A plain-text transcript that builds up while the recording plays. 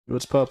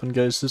What's poppin',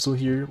 guys? Sizzle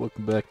here.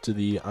 Welcome back to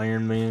the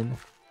Ironman.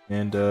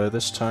 And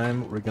this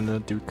time we're gonna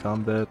do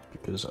combat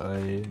because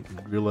I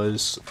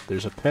realize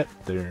there's a pet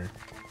there.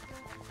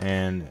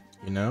 And,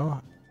 you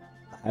know,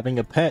 having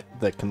a pet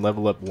that can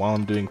level up while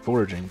I'm doing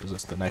foraging, because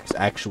that's the next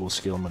actual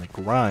skill I'm gonna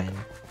grind,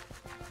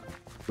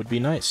 would be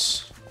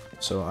nice.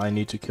 So I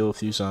need to kill a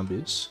few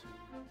zombies,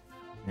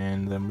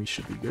 and then we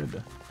should be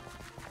good.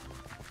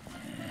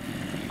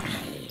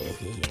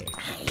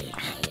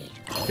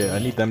 Okay, I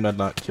need them to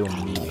not kill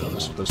me though.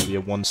 It's supposed to be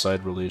a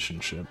one-side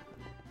relationship.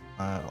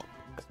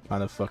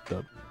 Kind of fucked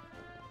up.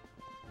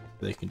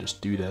 They can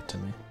just do that to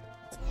me.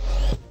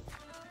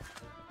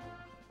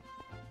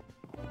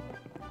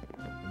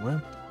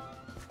 Well,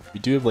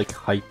 we do have like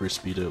hyper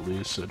speed at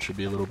least, so it should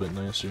be a little bit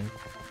nicer.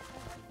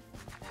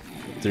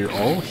 They're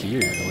all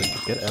here.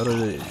 Like, get out of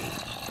the.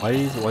 Why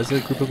is there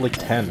a group of like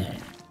 10?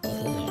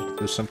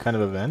 There's some kind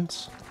of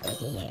event?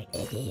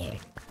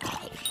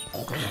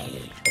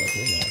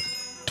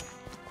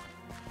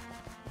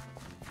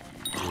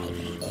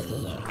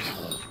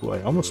 Ooh,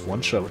 I almost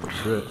one-shot with a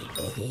crit.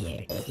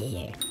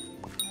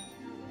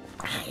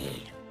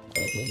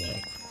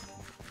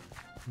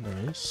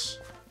 Nice.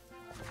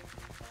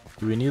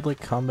 Do we need like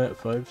combat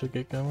 5 to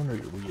get going, or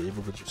are we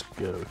able to just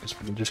go? Because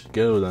if we can just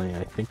go, then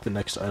I think the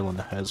next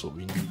island has what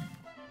we need.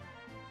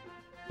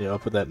 Yeah,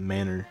 up at that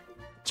manor.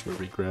 That's where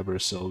we grab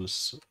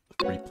ourselves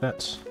 3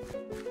 pets.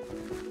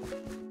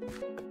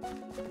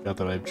 Got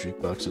that I have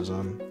jukeboxes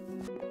on.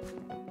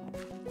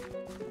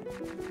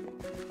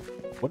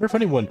 Wonder if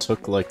anyone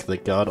took like the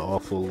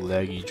god-awful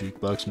laggy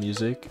jukebox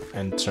music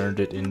and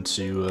turned it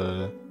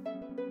into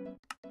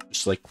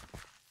just like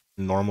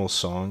normal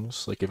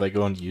songs. Like if I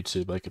go on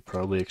YouTube, I could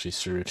probably actually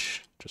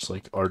search just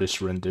like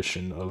artist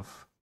rendition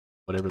of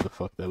whatever the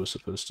fuck that was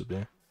supposed to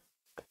be.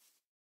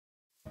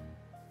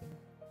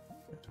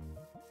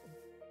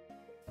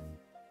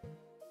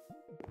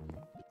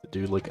 To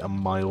do like a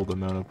mild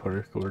amount of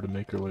parkour to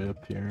make our way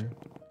up here,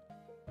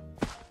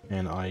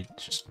 and I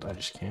just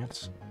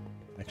can't.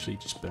 Actually,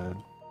 just bad.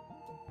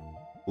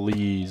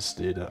 Please,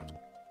 dude.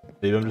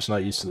 Maybe I'm just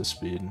not used to the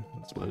speed.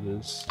 That's what it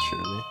is,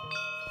 surely.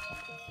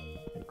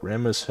 At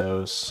Grandma's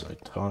house, I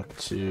talked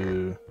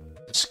to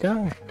this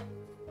guy.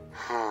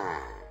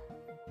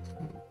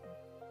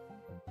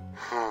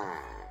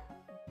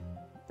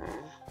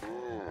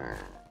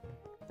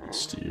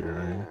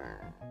 Steer.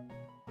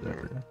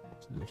 Whatever.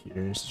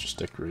 Here's just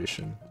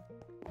decoration.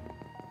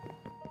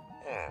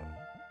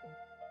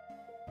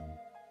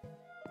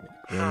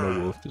 Grandma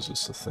Wolf, is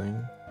this a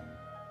thing?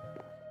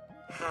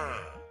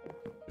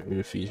 We're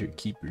gonna feed her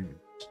keepers.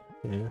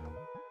 Yeah.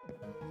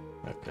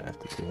 Okay, I have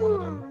to kill one of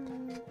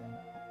them.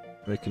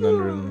 Make an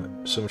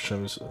conundrum. So much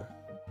times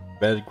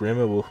bad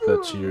Grandma Wolf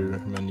pet to your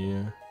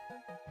menu.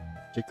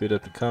 Particularly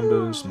adapted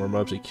combos. The more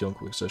mobs you kill in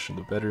quick session,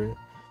 the better.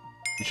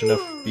 Reach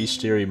enough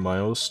bestiary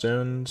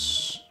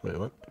milestones. Wait,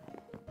 what?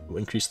 Will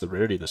increase the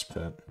rarity of this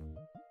pet.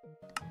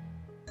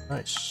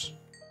 Nice.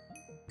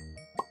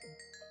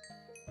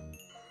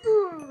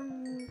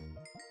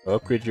 I'll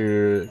upgrade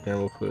your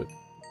Grandma Wolf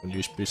when you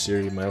reach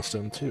bestiary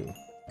milestone 2.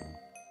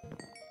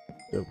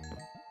 Yep.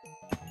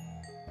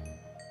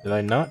 Did I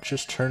not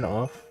just turn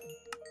off?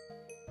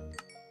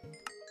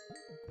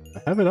 I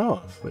have it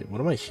off. Wait,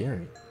 what am I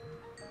hearing?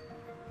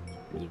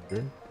 Really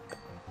weird.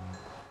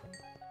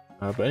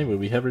 But anyway,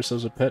 we have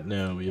ourselves a pet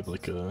now. We have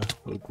like a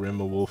little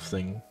Grandma Wolf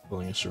thing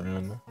following us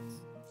around.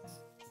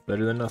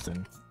 Better than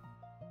nothing.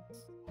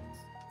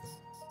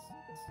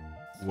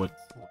 What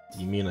do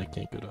you mean I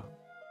can't go to?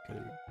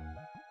 Okay.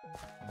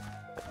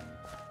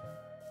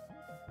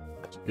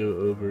 Let's go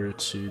over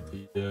to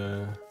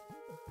the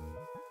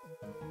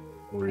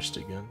forest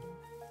again.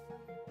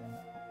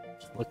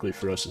 Luckily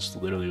for us, it's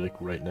literally like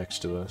right next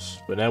to us.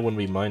 But now when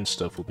we mine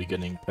stuff, we'll be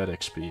getting pet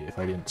XP if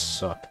I didn't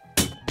suck.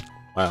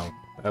 Wow,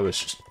 that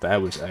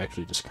was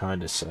actually just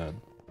kind of sad.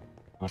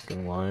 Not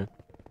gonna lie.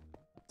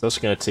 It's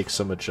also gonna take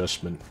some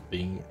adjustment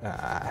being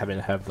having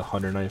to have the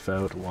hunter knife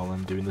out while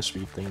I'm doing the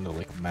speed thing to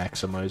like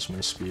maximize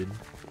my speed.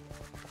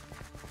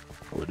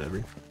 Or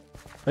whatever.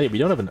 Hey, we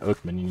don't have an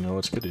oak minion, you know,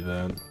 let's go do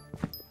that.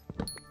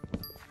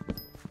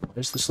 Why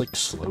is this like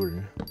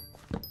slower?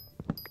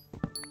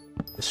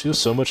 This feels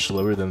so much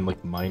slower than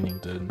like mining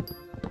did.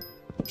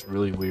 It's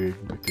really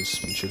weird because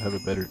we should have a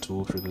better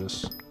tool for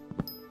this.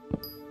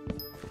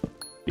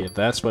 Yeah,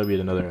 that's why we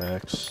had another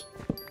axe.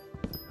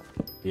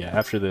 Yeah,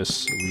 after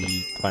this,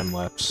 we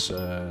time-lapse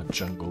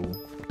jungle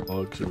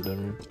logs or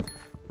whatever.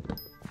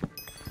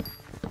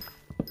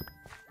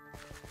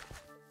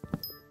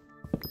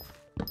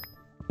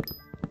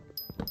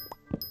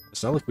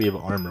 It's not like we have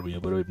armor, we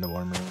literally have no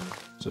armor,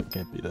 so it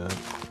can't be that.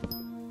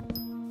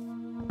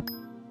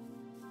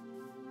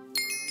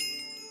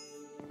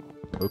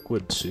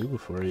 Oakwood 2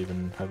 before I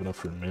even have enough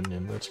for a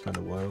minion, that's kind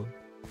of wild.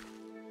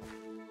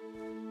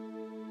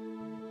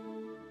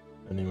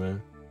 Anyway.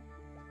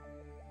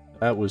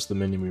 That was the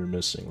minion we were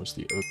missing, was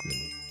the oak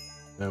minion.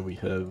 Now we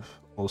have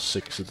all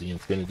 6 of the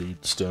infinity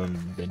stone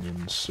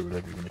minions, or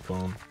whatever you're gonna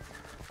call them.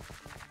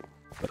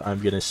 But I'm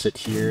gonna sit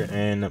here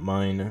and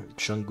mine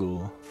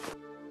jungle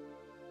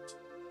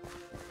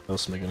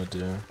else am I gonna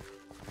do?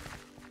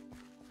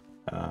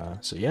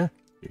 So yeah,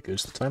 here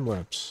goes the time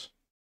lapse.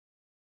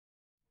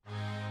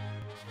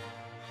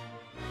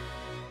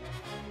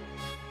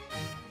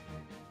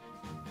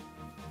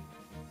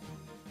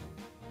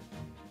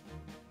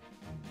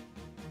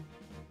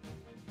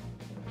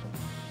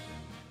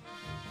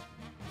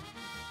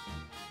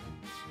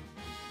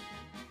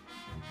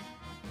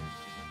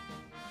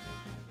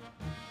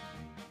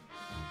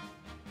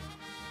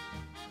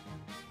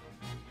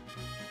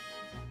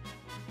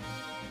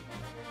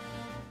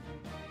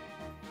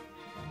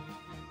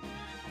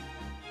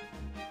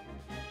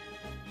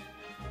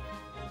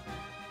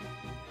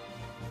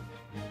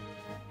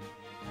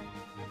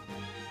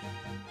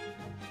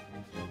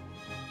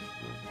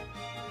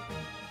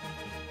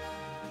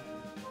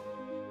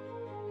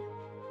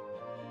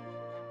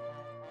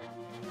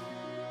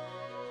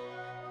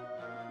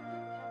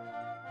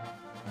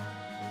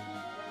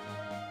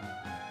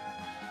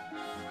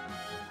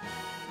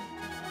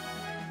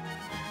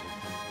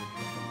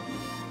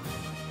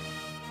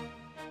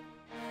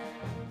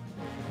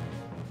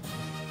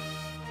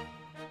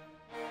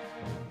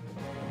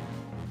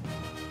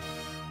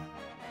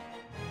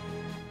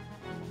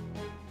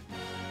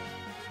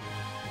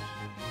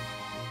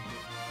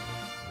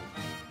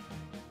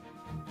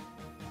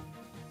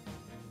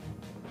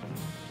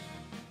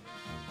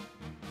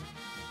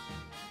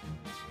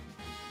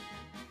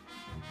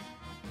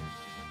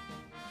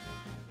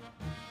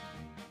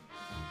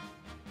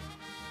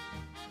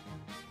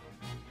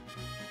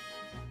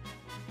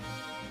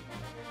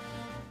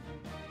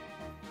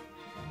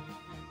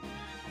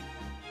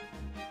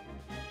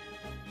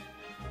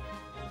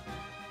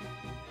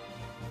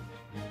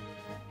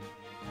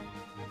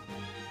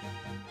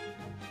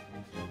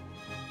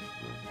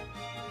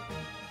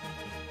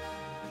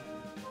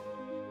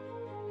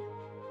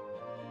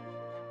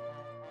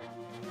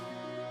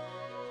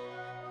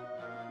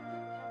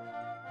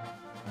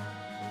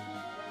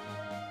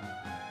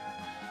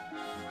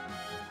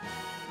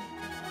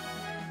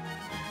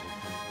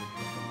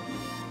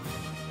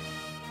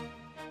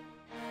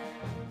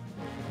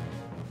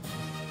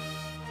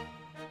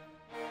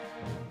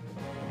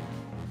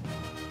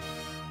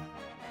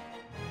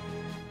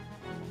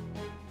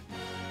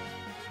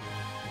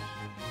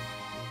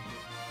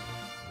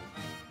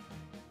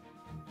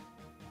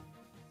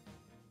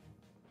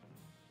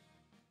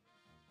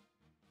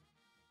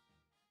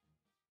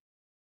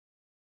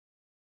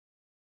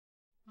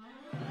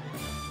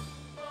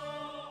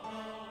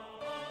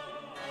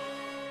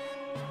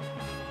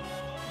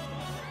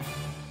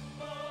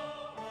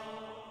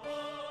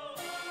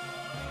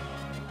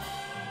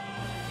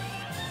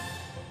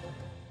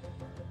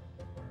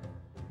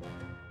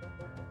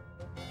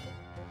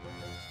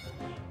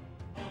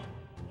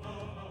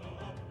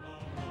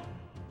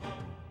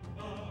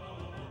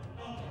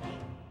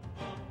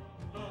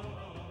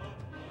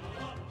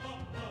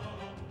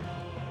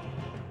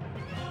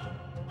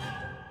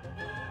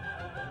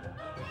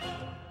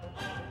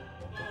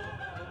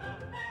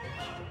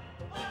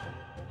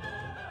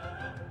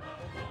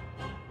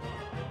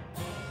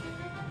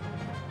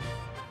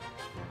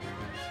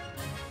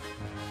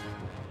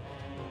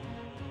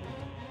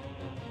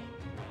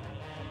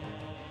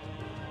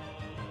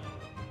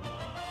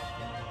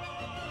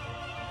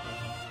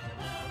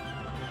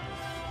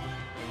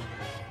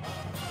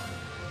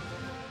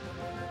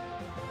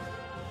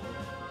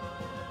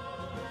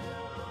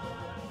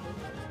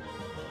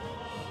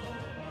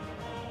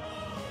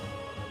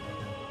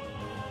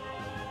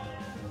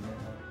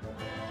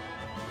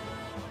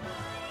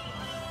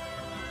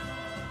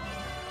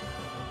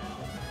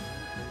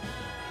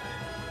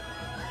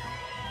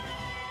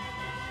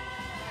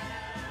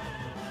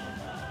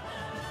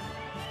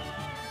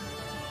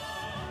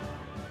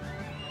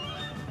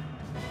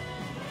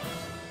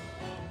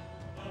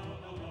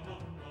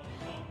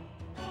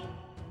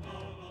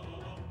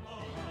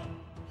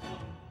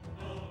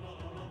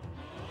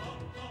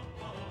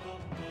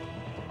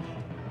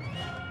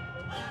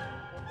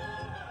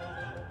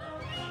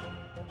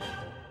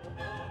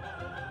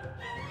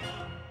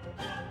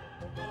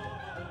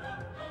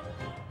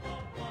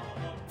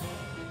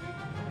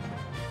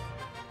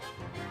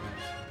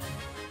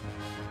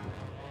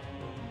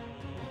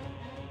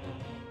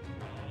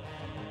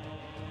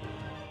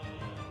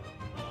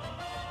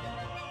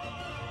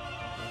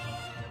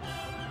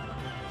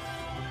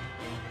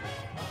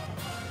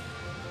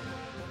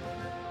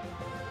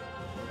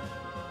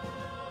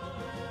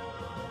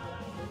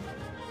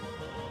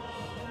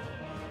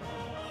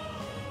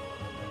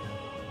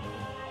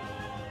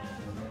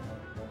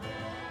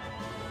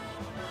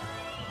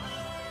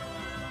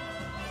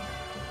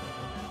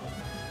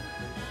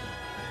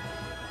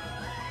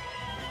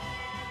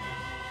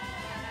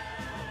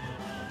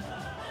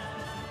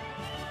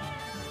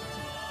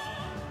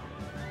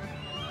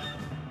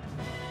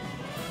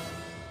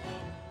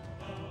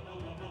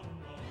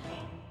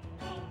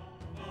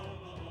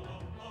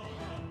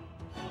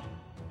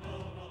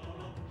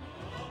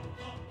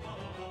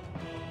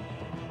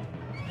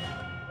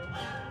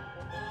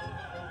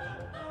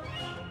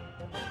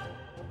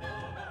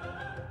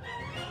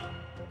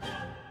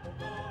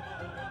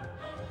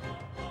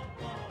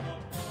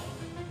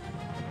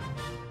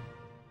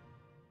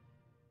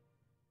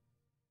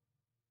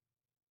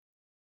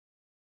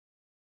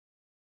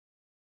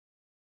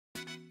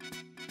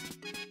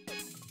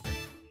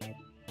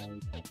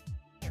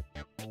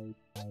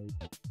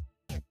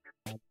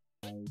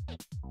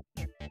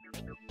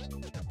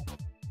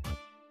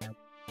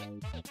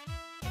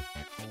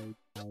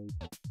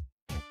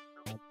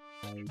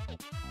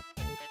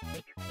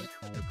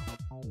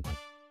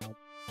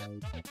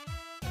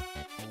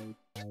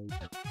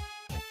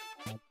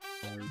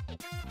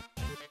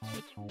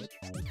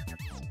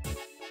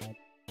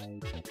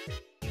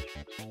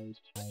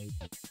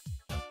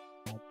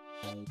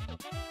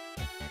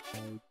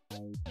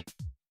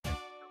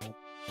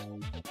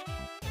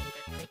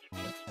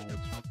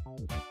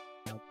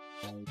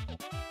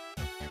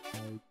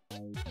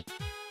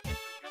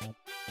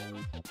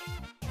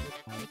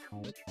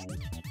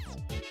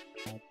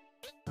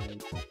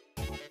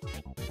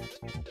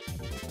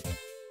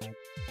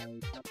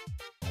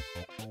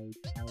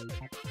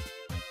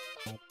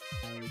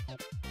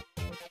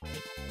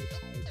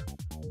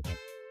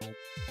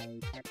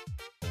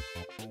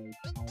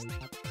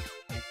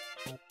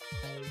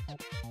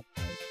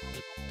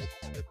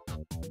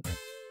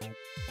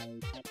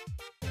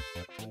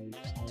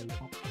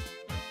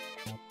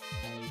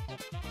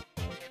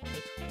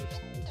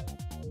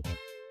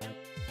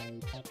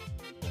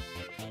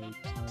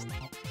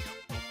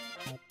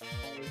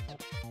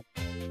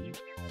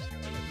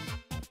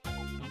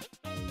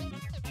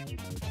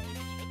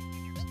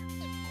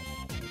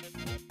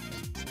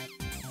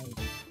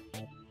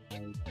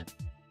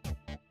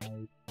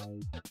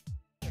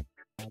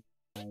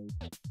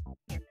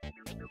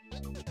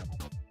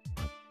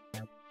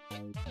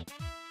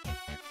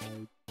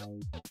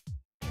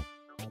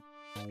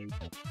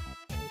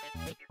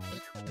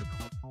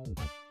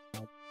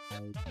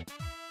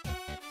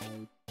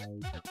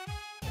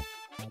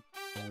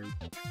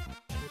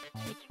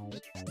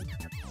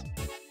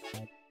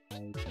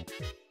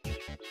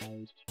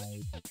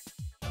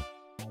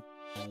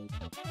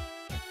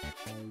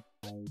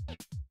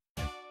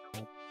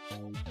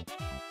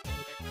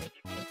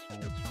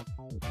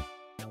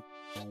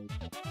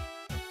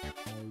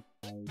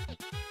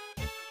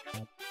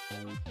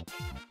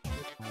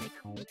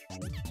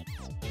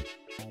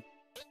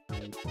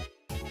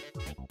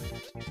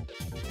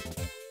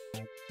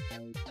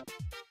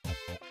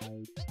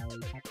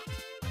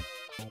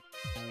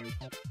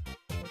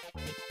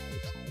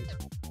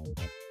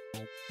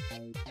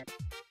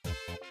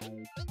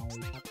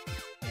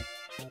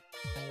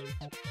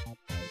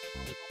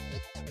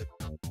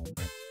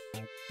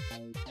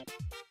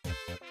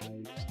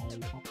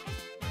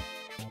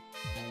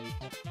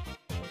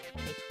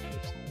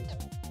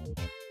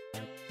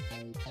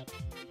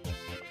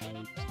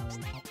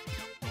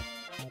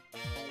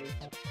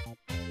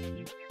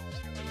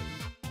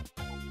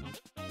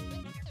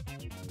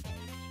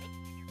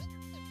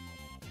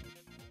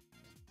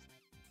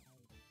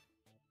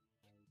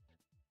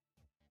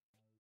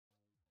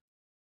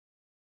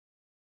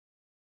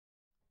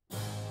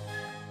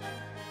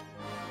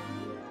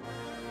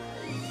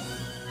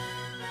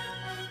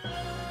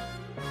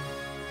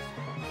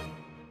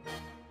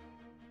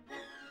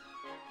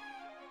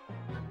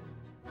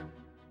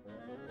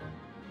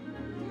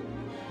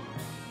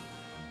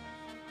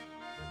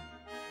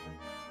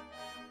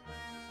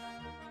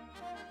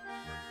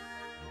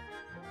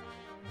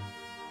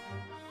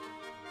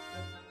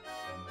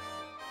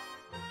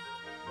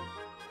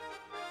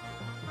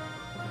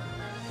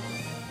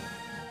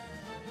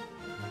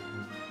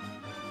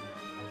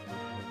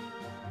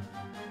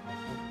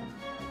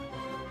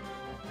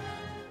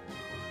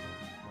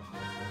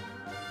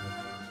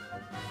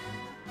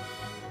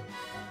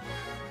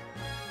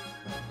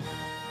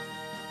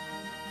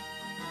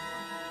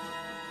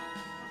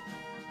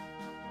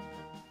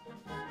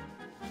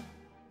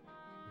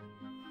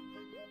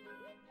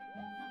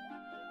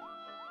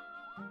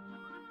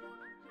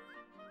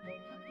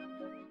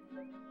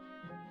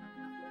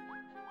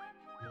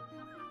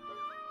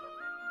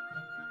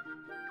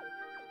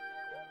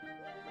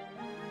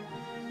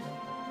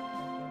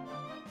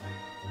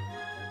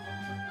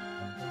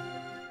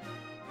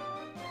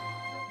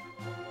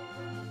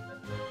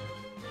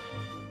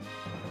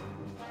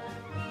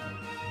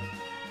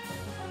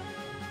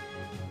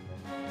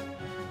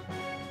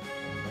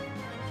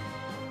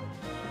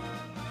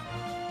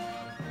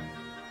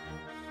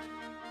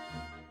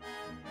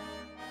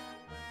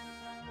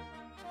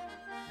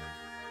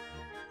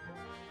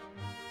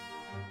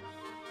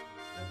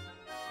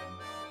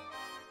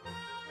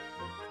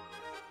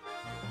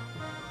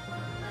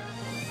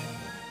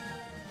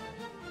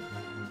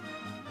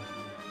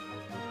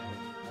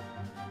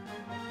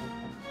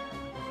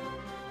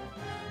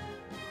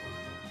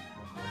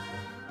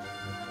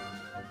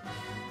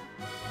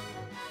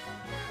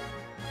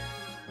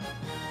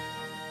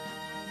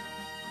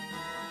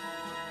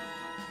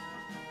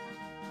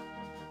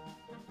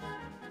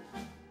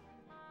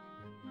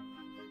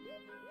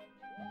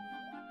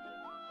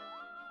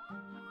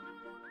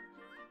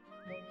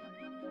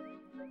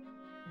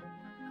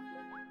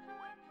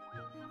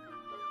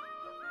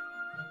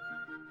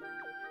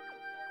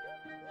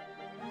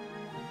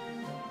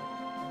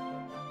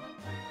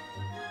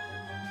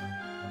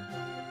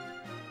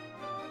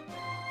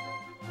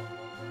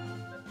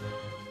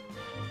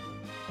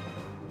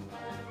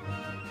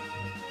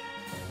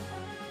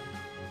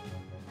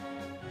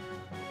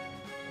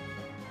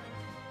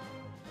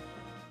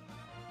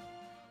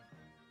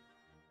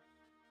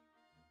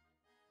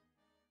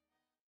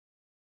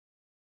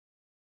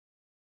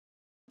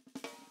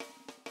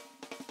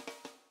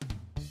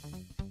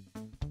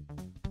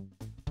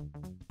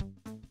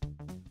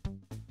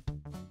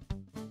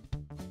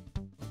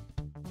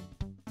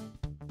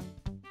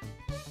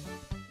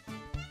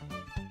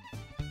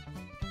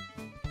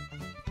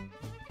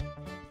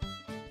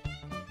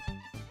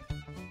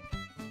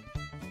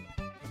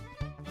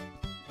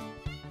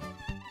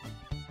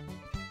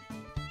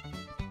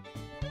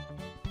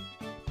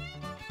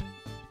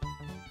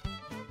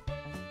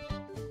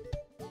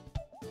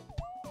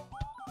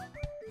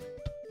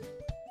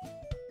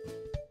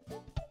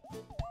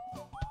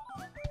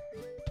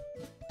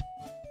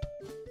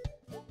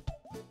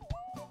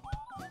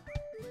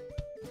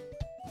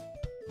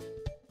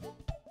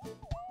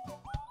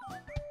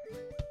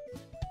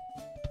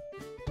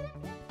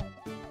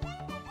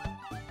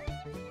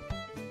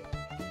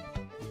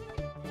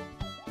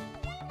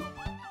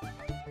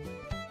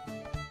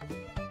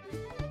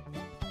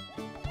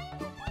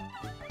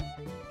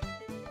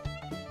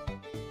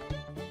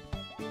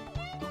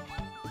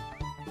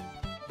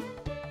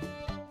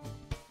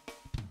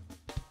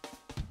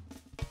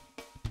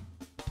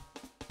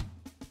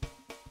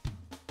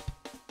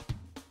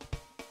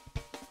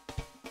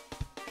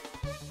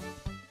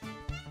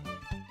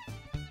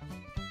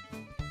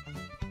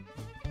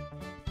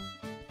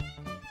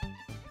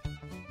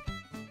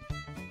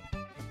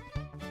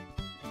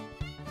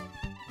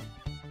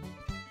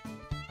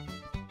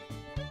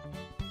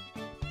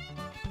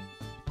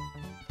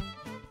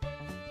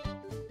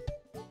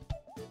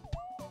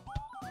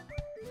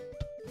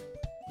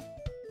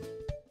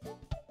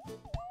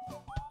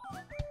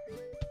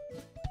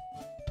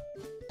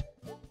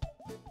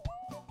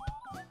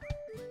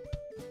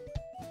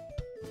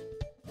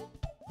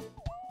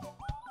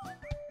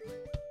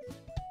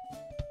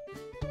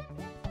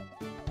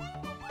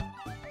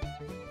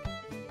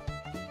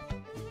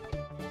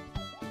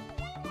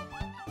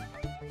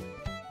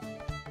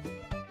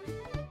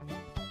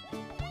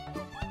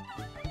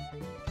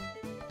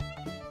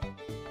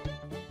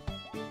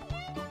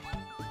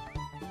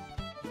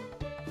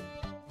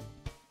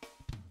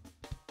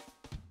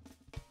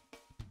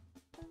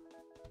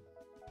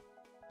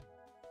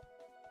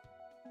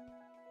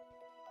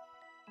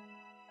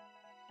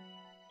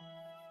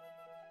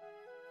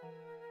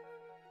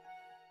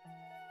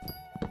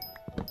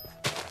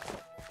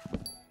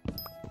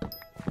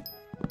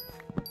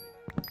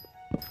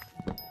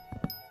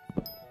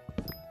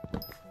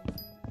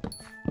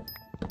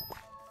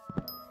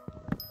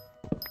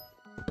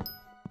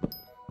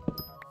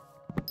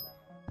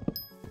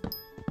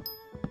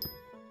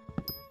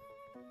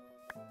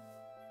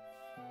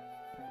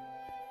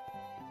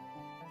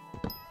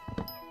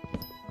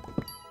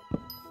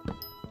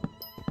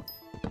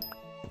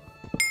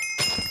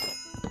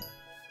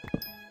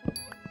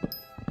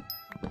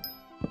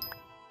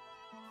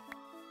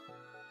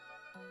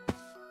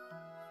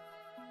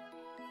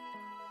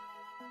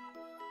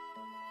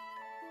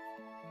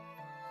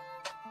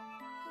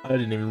 I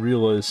didn't even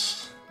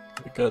realize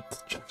I got the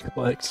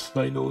Chocolax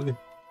finally.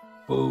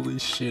 Holy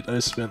shit, I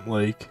spent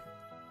like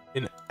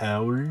an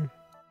hour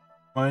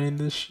mining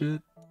this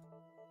shit.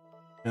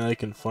 And I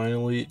can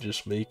finally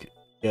just make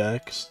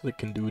axe that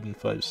can do it in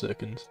 5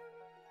 seconds.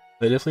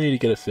 I definitely need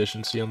to get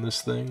efficiency on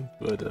this thing,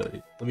 but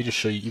let me just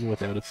show you even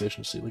without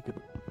efficiency, look at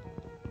it.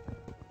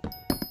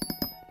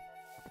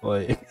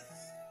 Like,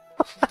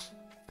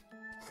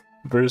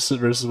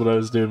 versus what I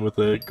was doing with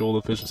the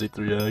gold efficiency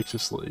 3x,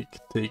 just like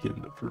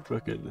taking for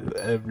fucking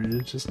ever,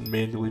 just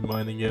manually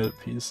mining out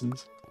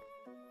pieces.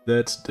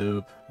 That's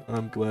dope.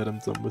 I'm glad I'm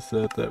done with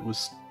that. That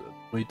was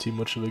way too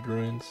much of a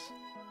grind.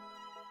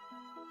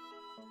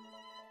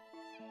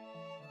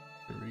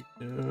 There we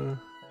go.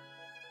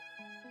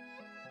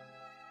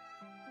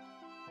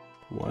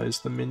 Why is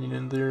the minion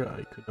in there?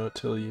 I could not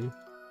tell you.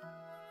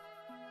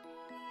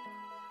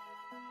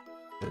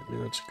 I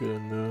mean, that's good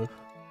enough.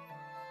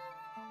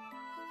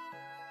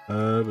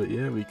 But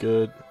yeah, we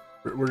good.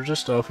 We're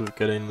just off of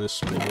getting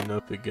this minion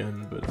up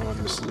again, but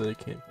honestly, I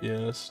can't be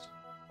asked.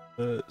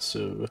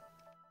 So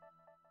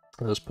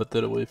let's put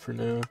that away for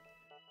now.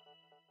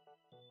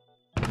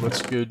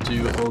 Let's go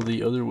do all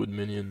the other wood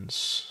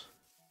minions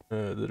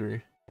that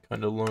are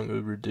kind of long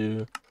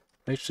overdue.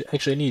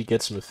 Actually, I need to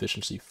get some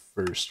efficiency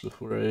first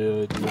before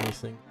I do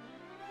anything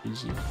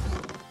easy.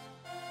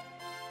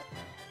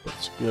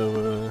 Let's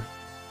go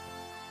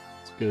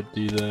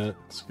do that.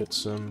 Let's get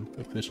some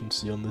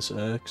efficiency on this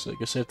axe. I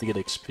guess I have to get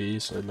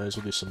XP, so I might as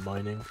well do some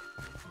mining.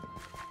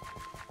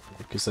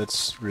 Because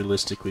that's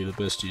realistically the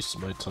best use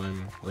of my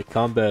time. Like,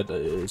 combat,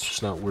 it's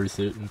just not worth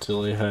it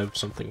until I have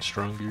something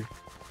stronger.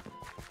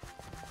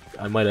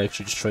 I might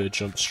actually just try to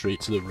jump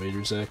straight to the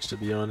Raider's Axe, to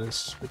be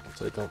honest,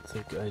 because I don't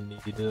think I need,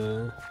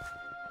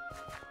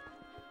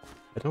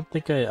 I don't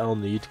think I'll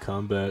need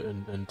combat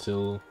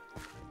until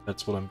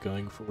that's what I'm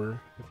going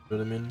for, if you know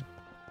what I mean.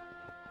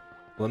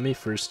 Let me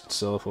first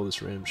sell off all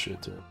this RAM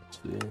shit to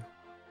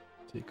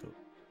take up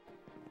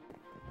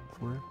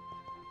for it.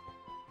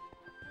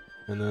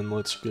 And then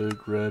let's go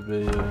grab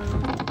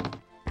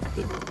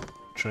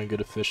try and get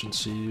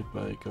efficiency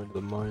by going to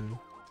the mine.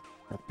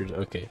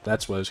 Okay,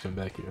 that's why I was coming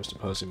back here. I was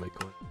depositing my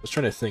coin. I was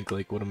trying to think,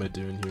 like, what am I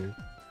doing here?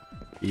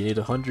 You need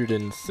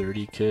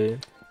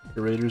 130k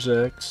for Raider's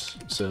Axe,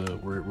 so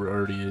we're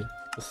already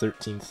the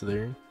 13th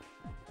there.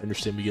 I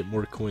understand we get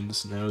more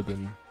coins now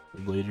than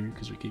later,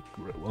 because we keep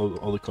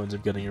all the coins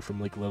I'm getting are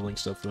from like leveling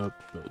stuff up,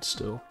 but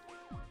still.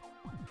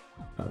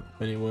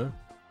 Anyway,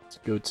 let's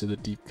go to the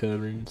deep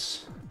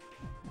caverns.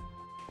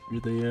 Where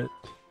are they at?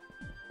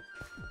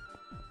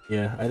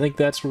 Yeah, I think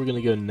that's where we're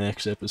gonna go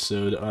next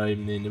episode. I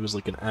mean, it was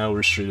like an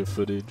hour straight of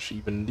footage,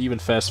 even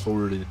fast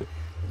forwarded.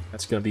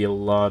 That's gonna be a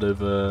lot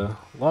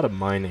of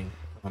mining,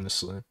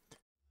 honestly.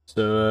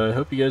 So I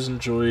hope you guys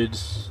enjoyed.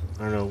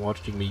 I don't know,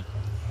 watching me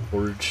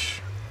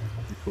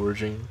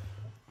forging.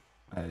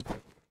 I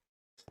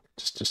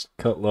just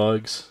cut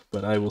logs,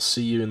 but I will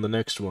see you in the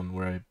next one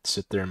where I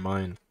sit there and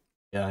mine.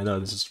 Yeah, I know,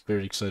 this is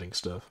very exciting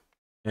stuff.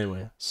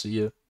 Anyway, see ya.